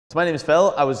So my name is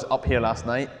Phil. I was up here last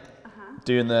night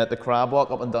doing the crab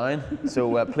walk up and down,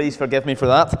 so please forgive me for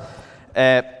that.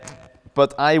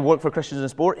 But I work for Christians in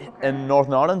Sport in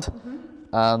Northern Ireland,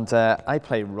 and I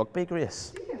play rugby,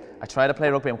 Grace. I try to play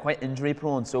rugby. I'm quite injury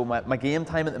prone, so my game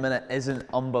time at the minute isn't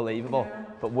unbelievable. Yeah.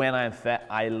 But when I'm fit,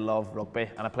 I love rugby,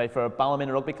 and I play for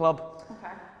Ballymena Rugby Club.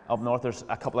 Okay. Up north, there's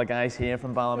a couple of guys here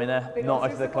from Ballymena, not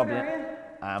out of the club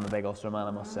yet. I'm a big Ulster man,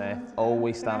 I must say.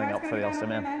 Always standing up for the Ulster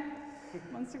men.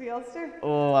 Wants to be Ulster.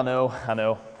 Oh, I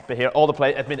know. But here, all the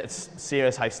play. I mean, it's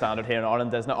serious high standard here in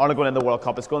Ireland, isn't it? Ireland going in the World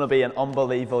Cup. It's going to be an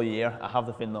unbelievable year. I have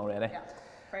the feeling already. Yeah,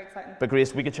 very exciting. But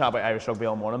Grace, we could chat about Irish rugby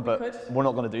all morning, but we're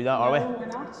not going to do that, are we? No, we're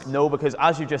not. No, because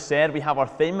as you just said, we have our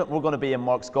theme. We're going to be in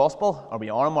Mark's Gospel, or we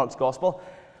are in Mark's Gospel.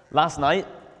 Last night,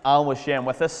 Alan was sharing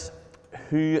with us,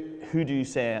 who do you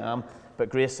say I am? But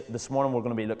Grace, this morning we're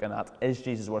going to be looking at, is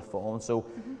Jesus worth following? So.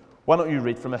 Why don't you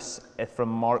read from us from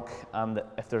Mark, and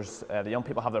if there's the young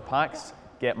people have their packs,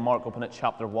 get Mark open at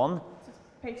chapter 1.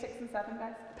 Page 6 and 7,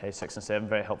 guys. Page 6 and 7,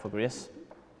 very helpful, Grace.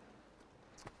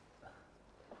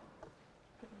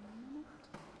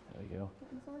 There we go.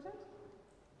 So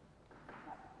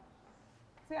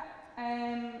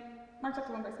Mark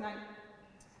chapter 1 verse 9,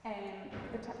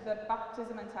 the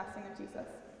baptism and testing of Jesus.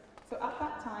 So at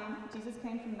that time, Jesus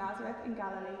came from Nazareth in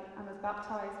Galilee and was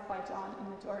baptized by John in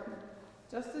the Jordan.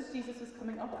 Just as Jesus was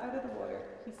coming up out of the water,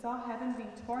 he saw heaven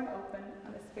being torn open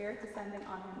and the Spirit descending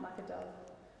on him like a dove.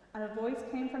 And a voice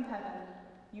came from heaven,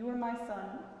 "You are my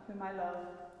Son, whom I love.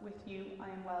 With you I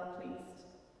am well pleased."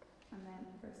 And then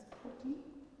verse 14.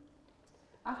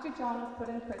 After John was put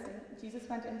in prison, Jesus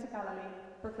went into Galilee,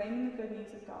 proclaiming the good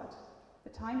news of God. "The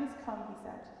time has come," he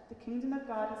said. "The kingdom of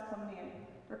God has come near.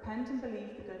 Repent and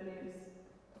believe the good news."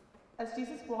 As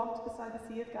Jesus walked beside the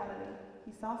Sea of Galilee,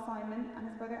 he saw Simon and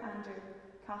his brother Andrew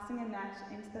casting a net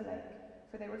into the lake,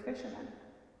 for they were fishermen.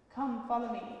 "Come,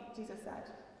 follow me," Jesus said,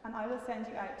 "and I will send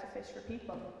you out to fish for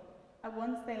people." At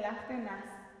once they left their nets,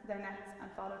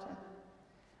 and followed him.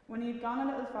 When he had gone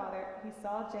a little farther, he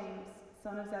saw James,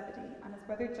 son of Zebedee, and his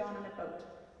brother John in a boat,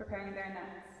 preparing their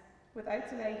nets. Without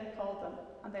delay he called them,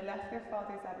 and they left their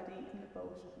father Zebedee in the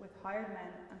boat with hired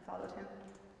men and followed him.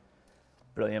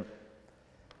 Brilliant.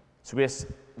 So Grace,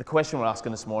 the question we're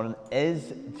asking this morning,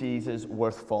 is Jesus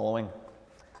worth following?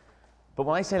 But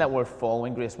when I say that word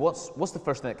following, Grace, what's the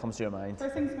first thing that comes to your mind?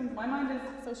 First thing that comes to my mind is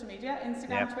social media,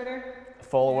 Instagram, Twitter.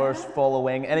 Followers,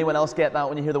 following. Anyone else get that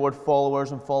when you hear the word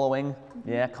followers and following?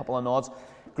 Yeah, a couple of nods.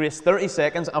 Grace, 30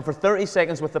 seconds, and for 30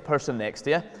 seconds with the person next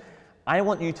to you, I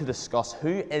want you to discuss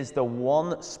who is the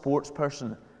one sports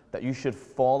person that you should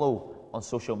follow on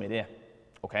social media,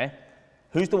 okay?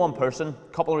 Who's the one person?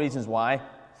 Couple of reasons why.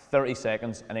 30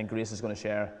 seconds, and then Grace is going to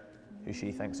share who she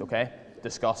thinks, okay?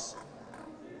 Discuss.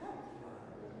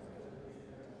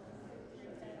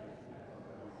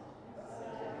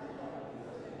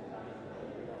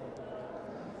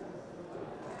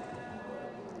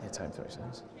 Yeah, time 30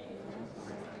 seconds.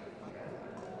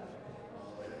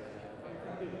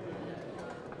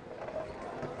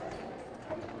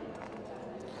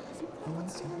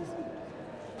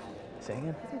 Say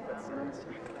again?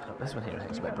 This one here I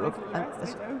think is a bit broke.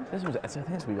 This one's, I think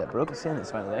it's a wee bit broke. It's saying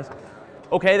it's finally nice.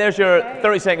 Okay, there's your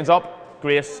 30 seconds up.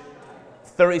 Grace,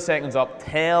 30 seconds up.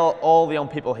 Tell all the young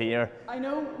people here. I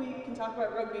know we can talk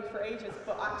about rugby for ages,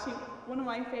 but actually one of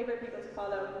my favourite people to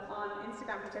follow on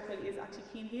Instagram particularly is actually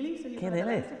Cian Healy. So he's one of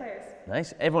the Ulster players.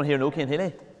 Nice. Everyone here know Cian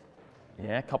Healy?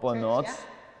 Yeah, a couple of nods. Yeah.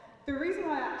 The reason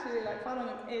why I actually like following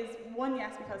him is one,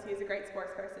 yes, because he's a great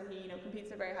sports person. He competes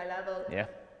at a very high level. Yeah.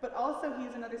 But also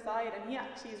he's another side, and he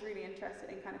actually is really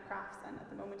interested in kind of crafts, and at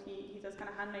the moment he does kind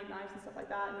of handmade knives and stuff like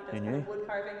that, and he does kind of wood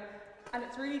carving, and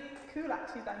it's really cool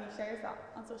actually that he shares that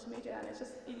on social media, and it's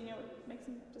just it makes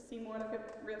him just seem more like a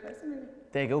real person really.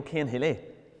 There you go, Cian Healy.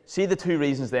 See the two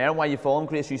reasons there why you follow him,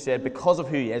 Grace. You said because of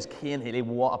who he is. Cian Healy,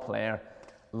 what a player,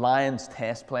 Lions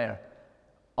Test player,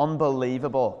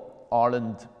 unbelievable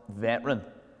Ireland veteran.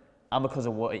 And because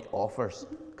of what he offers.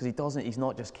 Because he's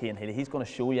not just Cian Healy, he's going to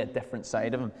show you a different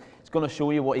side of him. He's going to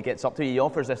show you what he gets up to. He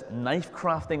offers this knife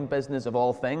crafting business of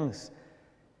all things.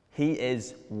 He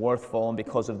is worth following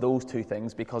because of those two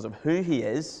things, because of who he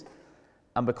is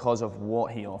and because of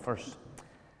what he offers.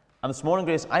 And this morning,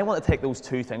 Grace, I want to take those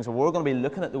two things, or we're going to be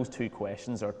looking at those two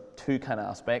questions, or two kind of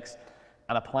aspects,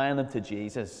 and applying them to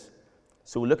Jesus.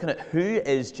 So we're looking at who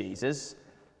is Jesus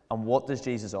and what does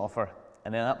Jesus offer.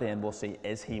 And then at the end, we'll see,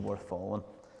 is he worth following?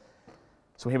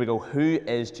 So here we go. Who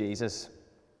is Jesus?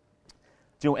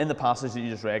 Do you know, in the passage that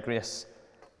you just read, Grace,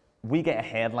 we get a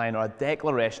headline or a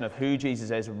declaration of who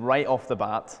Jesus is right off the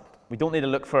bat. We don't need to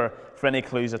look for any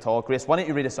clues at all. Grace, why don't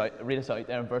you read us out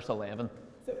there in verse 11?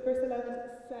 So verse 11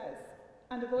 says,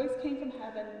 And a voice came from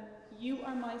heaven, "You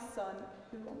are my son,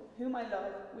 whom I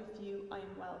love. With you I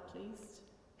am well pleased."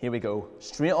 Here we go.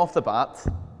 Straight off the bat,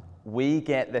 we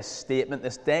get this statement,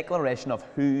 this declaration of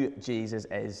who Jesus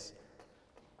is.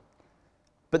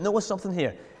 But notice something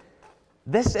here.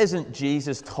 This isn't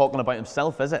Jesus talking about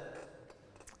himself, is it?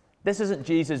 This isn't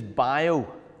Jesus' bio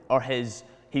or he's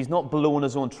not blowing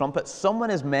his own trumpet. Someone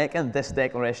is making this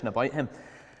declaration about him.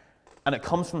 And it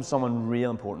comes from someone real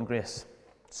important, Grace.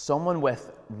 Someone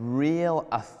with real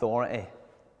authority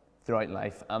throughout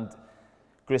life. And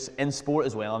Grace, in sport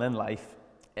as well and in life,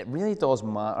 it really does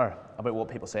matter about what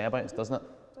people say about us, doesn't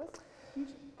it?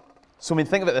 So I mean,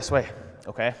 think of it this way,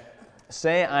 okay?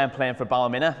 Say I am playing for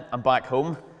Ballymena, I'm back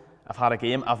home, I've had a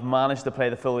game, I've managed to play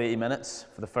the full 80 minutes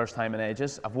for the first time in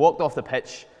ages. I've walked off the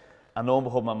pitch, and lo and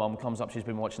behold, my mum comes up, she's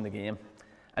been watching the game,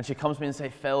 and she comes to me and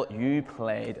says, "Phil, you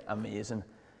played amazing."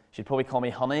 She'd probably call me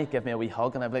honey, give me a wee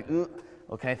hug, and I'd be like, "Ooh,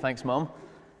 okay, thanks, Mum."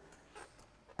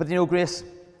 But you know, Grace,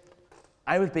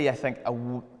 I would be, I think,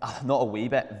 not a wee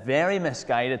bit, very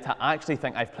misguided to actually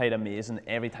think I've played amazing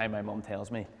every time my mum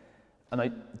tells me.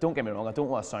 And don't get me wrong, I don't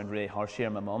want to sound really harsh here,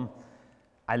 my mum.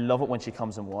 I love it when she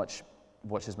comes and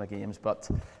watches my games, but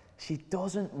she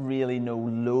doesn't really know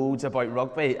loads about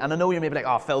rugby. And I know you're maybe like,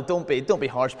 "Oh, Phil, don't be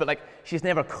harsh," but like, she's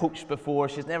never coached before,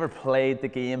 she's never played the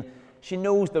game. She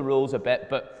knows the rules a bit,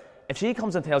 but if she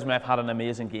comes and tells me I've had an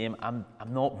amazing game, I'm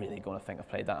not really going to think I've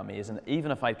played that amazing.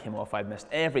 Even if I came off, I'd missed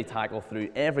every tackle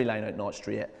through, every line out not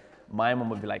straight, my mum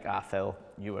would be like, "Ah, Phil,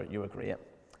 you were great."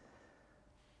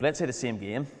 But let's say the same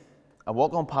game, I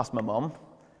walk on past my mum,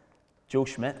 Joe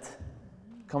Schmidt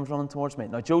comes running towards me.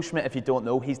 Now, Joe Schmidt, if you don't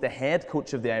know, he's the head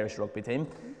coach of the Irish rugby team.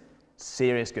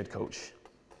 Serious good coach.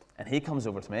 And he comes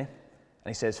over to me and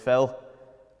he says, "Phil,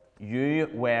 you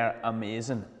were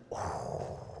amazing."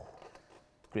 Oh.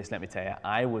 Grace, let me tell you,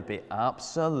 I would be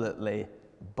absolutely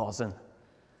buzzing.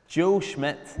 Joe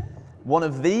Schmidt, one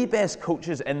of the best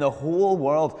coaches in the whole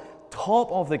world,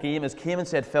 top of the game, has came and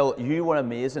said, "Phil, you were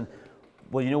amazing."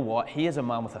 Well, you know what? He is a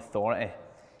man with authority.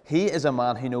 He is a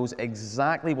man who knows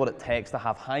exactly what it takes to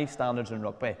have high standards in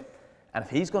rugby. And if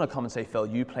he's going to come and say, "Phil,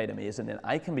 you played amazing," then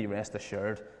I can be rest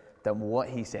assured that what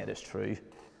he said is true.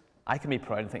 I can be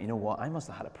proud and think, you know what? I must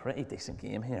have had a pretty decent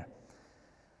game here.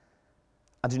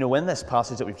 And you know, in this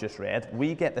passage that we've just read,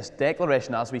 we get this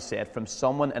declaration, as we said, from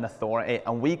someone in authority,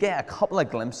 and we get a couple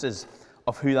of glimpses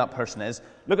of who that person is.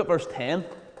 Look at verse 10.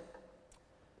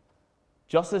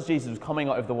 Just as Jesus was coming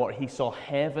out of the water, he saw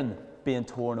heaven being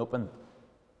torn open,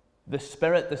 the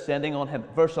Spirit descending on him.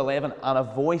 Verse 11, and a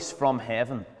voice from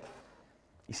heaven.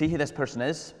 You see who this person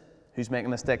is, who's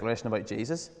making this declaration about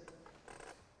Jesus?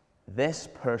 This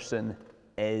person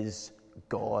is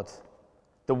God.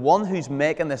 The one who's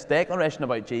making this declaration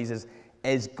about Jesus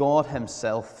is God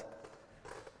himself.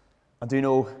 And do you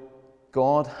know,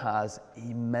 God has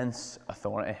immense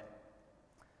authority.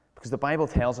 Because the Bible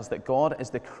tells us that God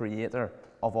is the creator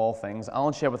of all things.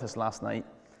 Alan shared with us last night.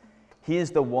 He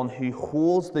is the one who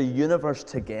holds the universe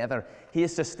together. He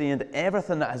has sustained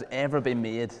everything that has ever been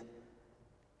made,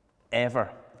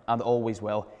 ever and always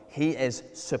will. He is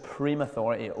supreme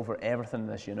authority over everything in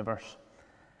this universe.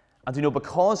 And you know,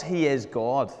 because he is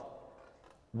God,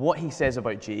 what he says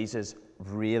about Jesus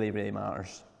really, really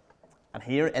matters. And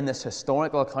here in this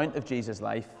historical account of Jesus'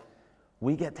 life,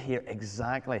 we get to hear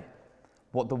exactly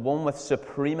what the one with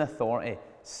supreme authority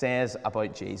says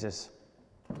about Jesus.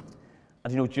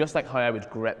 And you know, just like how I would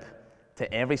grip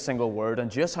to every single word,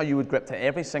 and just how you would grip to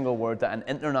every single word that an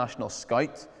international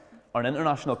scout or an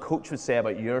international coach would say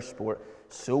about your sport,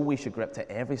 so we should grip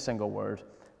to every single word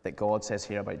that God says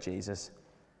here about Jesus.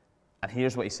 And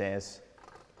here's what he says.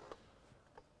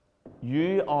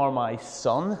 "You are my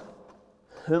son,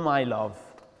 whom I love.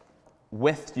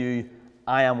 With you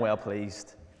I am well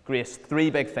pleased." Grace,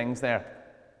 three big things there.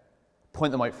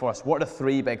 Point them out for us. What are the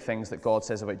three big things that God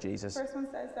says about Jesus? First one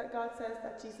says that God says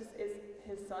that Jesus is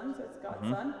his son, so it's God's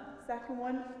son. Second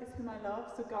one is whom I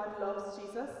love, so God loves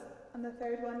Jesus. And the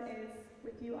third one is,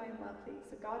 with you I am well pleased.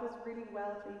 So God is really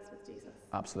well pleased with Jesus.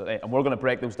 Absolutely. And we're going to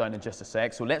break those down in just a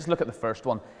sec. So let's look at the first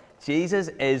one. Jesus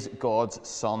is God's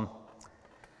son.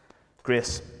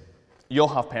 Grace, you'll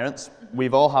have parents.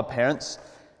 We've all had parents.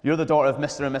 You're the daughter of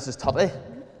Mr. and Mrs. Tutty.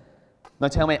 Now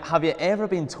tell me, have you ever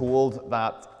been told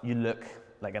that you look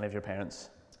like any of your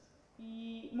parents?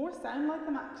 More sound like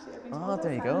them, actually. I've been told Oh,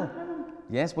 there you I go. sound like them.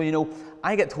 Yes, well, you know,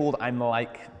 I get told I'm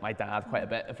like my dad quite a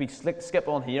bit. If we skip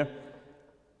on here,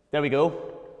 there we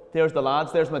go. There's the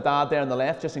lads. There's my dad there on the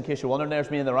left, just in case you're wondering. There's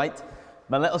me on the right.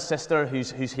 My little sister,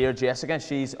 who's here, Jessica,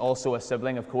 she's also a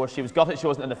sibling, of course. She was gutted she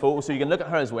wasn't in the photo, so you can look at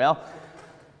her as well.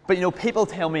 But, you know, people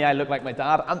tell me I look like my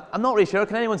dad. I'm not really sure.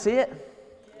 Can anyone see it?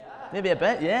 Yeah. Maybe a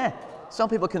bit, yeah. Some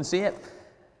people can see it.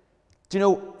 Do you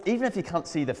know, even if you can't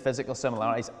see the physical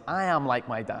similarities, I am like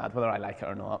my dad, whether I like it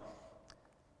or not.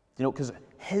 Do you know, because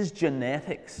his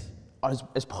genetics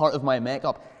is part of my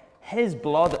makeup. His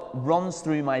blood runs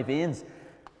through my veins.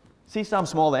 See Sam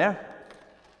Small there?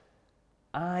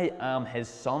 I am his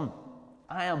son.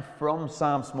 I am from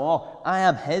Sam Small. I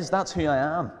am his. That's who I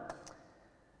am.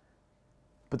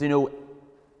 But do you know,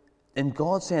 in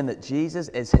God saying that Jesus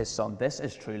is his son, this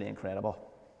is truly incredible.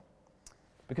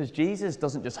 Because Jesus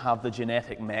doesn't just have the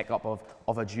genetic makeup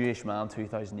of a Jewish man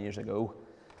 2,000 years ago,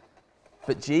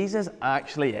 but Jesus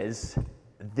actually is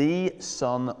the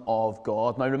Son of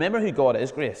God. Now remember who God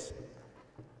is, Grace.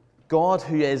 God,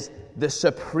 who is the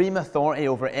supreme authority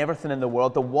over everything in the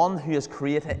world, the one who has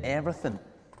created everything.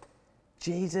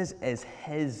 Jesus is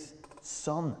his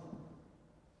son.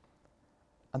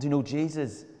 And you know,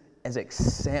 Jesus is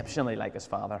exceptionally like his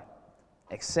Father.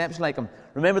 Exceptionally like him.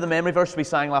 Remember the memory verse we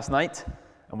sang last night?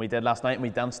 And we did last night, and we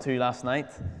danced to last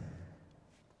night?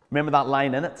 Remember that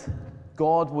line in it?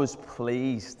 God was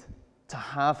pleased to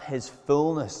have his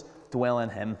fullness dwell in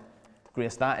him.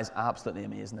 Grace, that is absolutely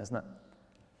amazing, isn't it?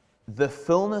 The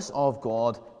fullness of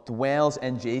God dwells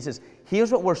in Jesus.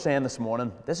 Here's what we're saying this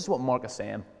morning. This is what Mark is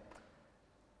saying.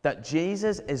 That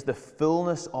Jesus is the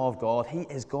fullness of God. He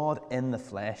is God in the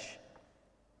flesh.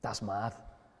 That's mad.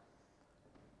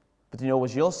 But you know,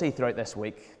 as you'll see throughout this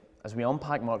week, as we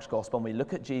unpack Mark's gospel and we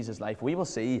look at Jesus' life, we will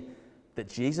see that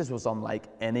Jesus was unlike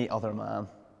any other man.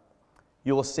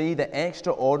 You will see the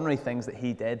extraordinary things that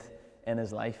he did in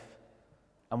his life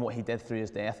and what he did through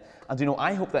his death. And you know,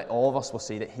 I hope that all of us will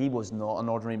see that he was not an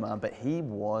ordinary man, but he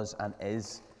was and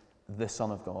is the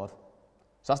Son of God.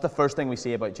 So that's the first thing we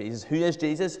see about Jesus. Who is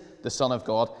Jesus? The Son of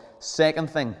God. Second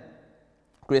thing,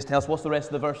 Grace, tell us, what's the rest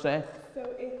of the verse say? So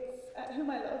it's whom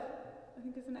I love, I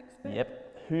think is the next bit. Yep.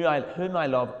 Whom I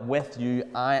love, with you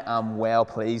I am well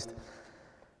pleased.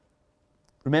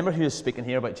 Remember who is speaking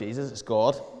here about Jesus? It's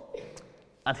God.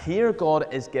 And here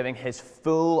God is giving his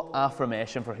full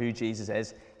affirmation for who Jesus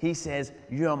is. He says,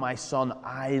 you are my son,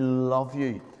 I love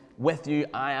you. With you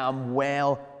I am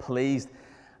well pleased.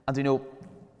 And you know,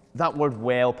 that word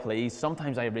well pleased,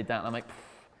 sometimes I read that and I'm like,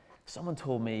 someone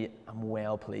told me I'm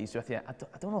well pleased with you. I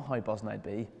don't know how buzzing I'd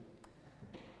be.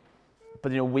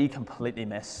 But you know, we completely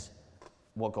miss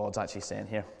what God's actually saying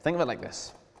here. Think of it like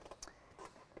this.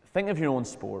 Think of your own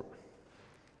sport.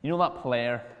 You know that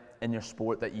player in your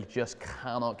sport that you just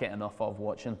cannot get enough of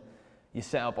watching? You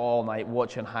sit up all night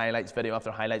watching highlights video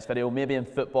after highlights video. Maybe in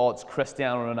football it's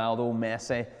Cristiano Ronaldo,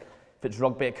 Messi. If it's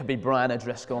rugby, it could be Brian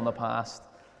O'Driscoll in the past.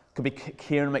 It could be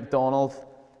Kieran McDonald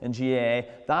in GAA.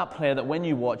 That player that when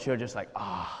you watch, you're just like,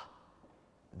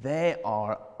 they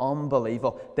are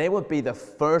unbelievable. They would be the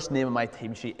first name on my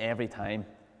team sheet every time.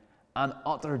 An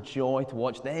utter joy to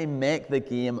watch. They make the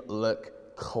game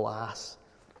look class.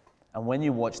 And when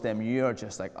you watch them, you are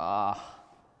just like,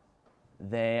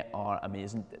 they are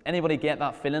amazing. Anybody get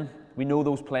that feeling? We know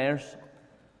those players.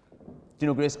 Do you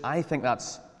know, Grace, I think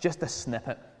that's just a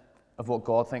snippet of what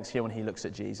God thinks here when he looks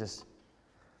at Jesus.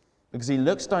 Because he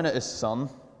looks down at his son,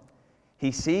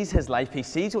 he sees his life, he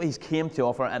sees what he's came to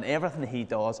offer and everything he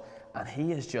does, and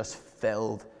he is just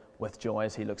filled with joy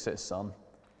as he looks at his son.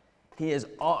 He is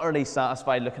utterly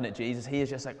satisfied looking at Jesus. He is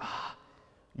just like,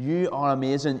 you are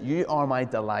amazing. You are my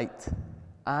delight.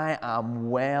 I am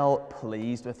well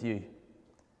pleased with you.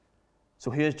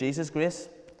 So here's Jesus, Grace.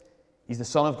 He's the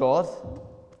Son of God.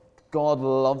 God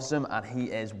loves him and he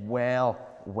is well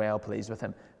pleased with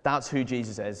him. That's who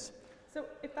Jesus is. So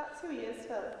if that's who he is,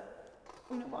 Phil,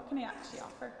 what can he actually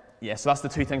offer? Yeah, so that's the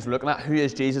two things we're looking at. Who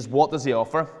is Jesus? What does he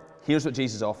offer? Here's what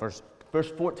Jesus offers. Verse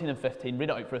 14 and 15. Read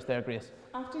it out for us there, Grace.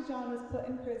 After John was put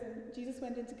in prison, Jesus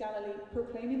went into Galilee,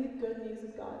 proclaiming the good news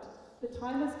of God. The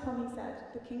time has come, he said.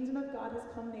 The kingdom of God has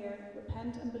come near.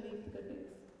 Repent and believe the good news.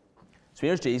 So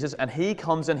here's Jesus, and he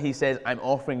comes and he says, I'm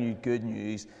offering you good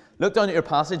news. Look down at your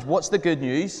passage. What's the good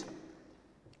news?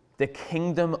 The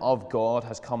kingdom of God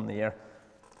has come near.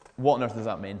 What on earth does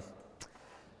that mean?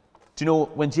 Do you know,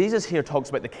 when Jesus here talks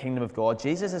about the kingdom of God,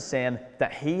 Jesus is saying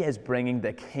that he is bringing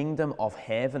the kingdom of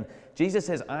heaven. Jesus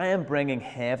says, I am bringing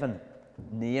heaven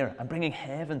near. I'm bringing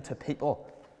heaven to people.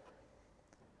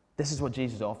 This is what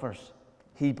Jesus offers.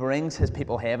 He brings his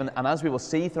people heaven. And as we will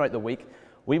see throughout the week,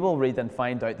 we will read and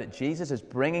find out that Jesus is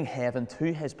bringing heaven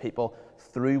to his people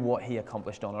through what he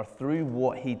accomplished on earth, through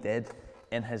what he did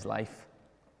in his life.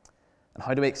 And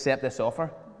how do we accept this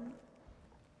offer?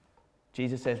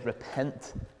 Jesus says,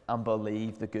 repent and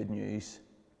believe the good news.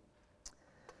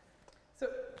 So,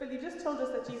 Phil, you just told us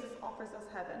that Jesus offers us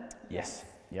heaven. Yes.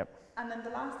 Yep. And then the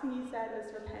last thing you said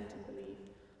was repent and believe.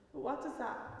 But what does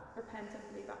that repent and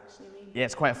believe actually mean? Yeah,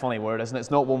 it's quite a funny word, isn't it?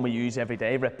 It's not one we use every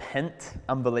day. Repent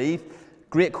and believe.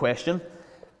 Great question.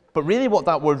 But really what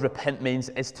that word repent means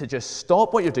is to just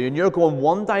stop what you're doing. You're going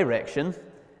one direction,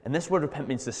 and this word repent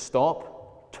means to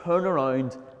stop, turn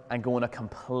around, and go in a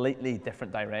completely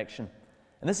different direction.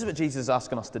 And this is what Jesus is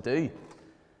asking us to do.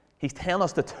 He's telling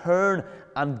us to turn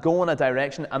and go in a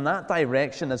direction, and that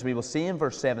direction, as we will see in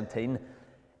verse 17,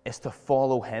 is to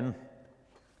follow him.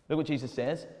 Look what Jesus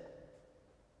says.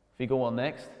 If you go on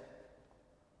next.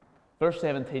 Verse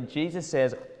 17, Jesus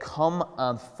says, "Come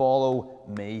and follow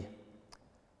me."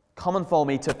 Come and follow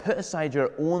me, to put aside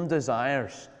your own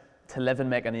desires, to live and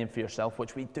make a name for yourself,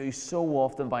 which we do so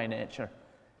often by nature.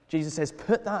 Jesus says,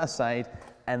 put that aside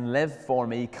and live for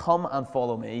me. Come and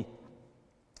follow me.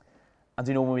 And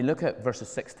you know, when we look at verses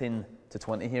 16 to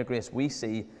 20 here, Grace, we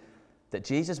see that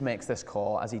Jesus makes this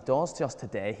call, as he does to us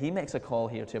today. He makes a call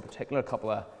here to a particular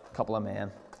couple of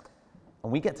men.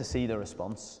 And we get to see their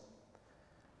response.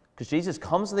 Because Jesus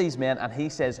comes to these men and he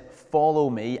says, follow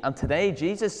me. And today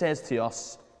Jesus says to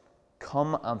us,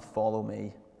 come and follow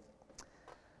me.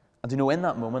 And you know, in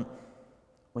that moment,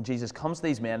 when Jesus comes to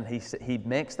these men and he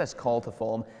makes this call to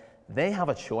follow him, they have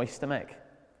a choice to make.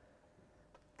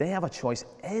 They have a choice.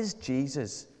 Is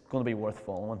Jesus going to be worth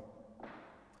following?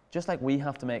 Just like we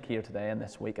have to make here today and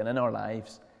this week and in our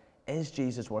lives, is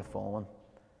Jesus worth following?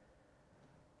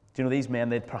 Do you know, these men,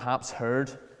 they'd perhaps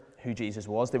heard who Jesus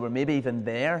was. They were maybe even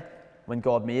there when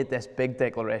God made this big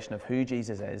declaration of who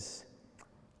Jesus is.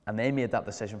 And they made that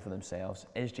decision for themselves.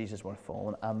 Is Jesus worth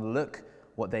following? And look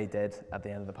what they did at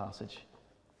the end of the passage.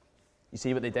 You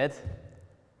see what they did?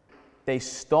 They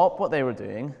stopped what they were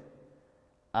doing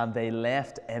and they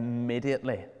left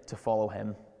immediately to follow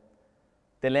him.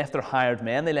 They left their hired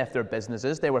men, they left their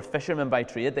businesses, they were fishermen by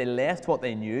trade, they left what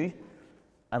they knew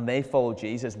and they followed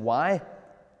Jesus. Why?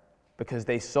 Because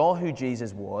they saw who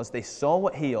Jesus was, they saw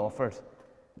what he offered,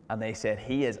 and they said,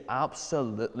 he is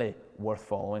absolutely worth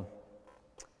following.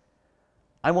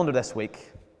 I wonder this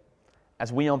week,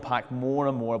 as we unpack more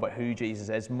and more about who Jesus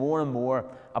is, more and more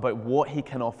about what he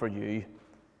can offer you,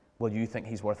 will you think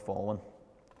he's worth following?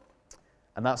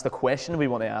 And that's the question we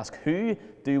want to ask. Who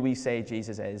do we say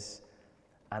Jesus is?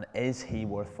 And is he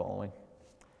worth following?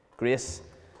 Grace,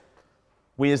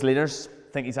 we as leaders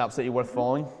think he's absolutely worth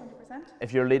following. 100%.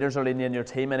 If your leaders are leading in your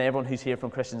team and everyone who's here from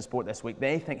Christian Sport this week,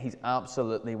 they think he's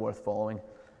absolutely worth following.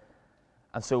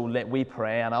 And so let we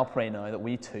pray, and I'll pray now, that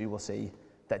we too will see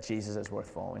that Jesus is worth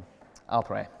following. I'll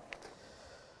pray.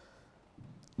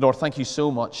 Lord, thank you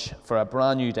so much for a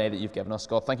brand new day that you've given us.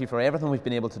 God, thank you for everything we've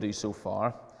been able to do so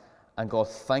far. And God,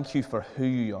 thank you for who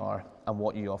you are and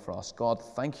what you offer us. God,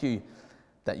 thank you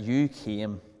that you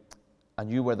came and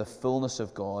you were the fullness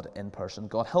of God in person.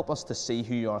 God, help us to see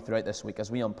who you are throughout this week as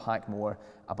we unpack more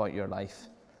about your life.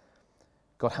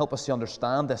 God, help us to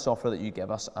understand this offer that you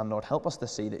give us. And Lord, help us to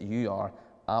see that you are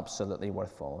absolutely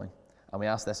worth following. And we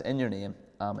ask this in your name.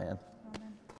 Amen.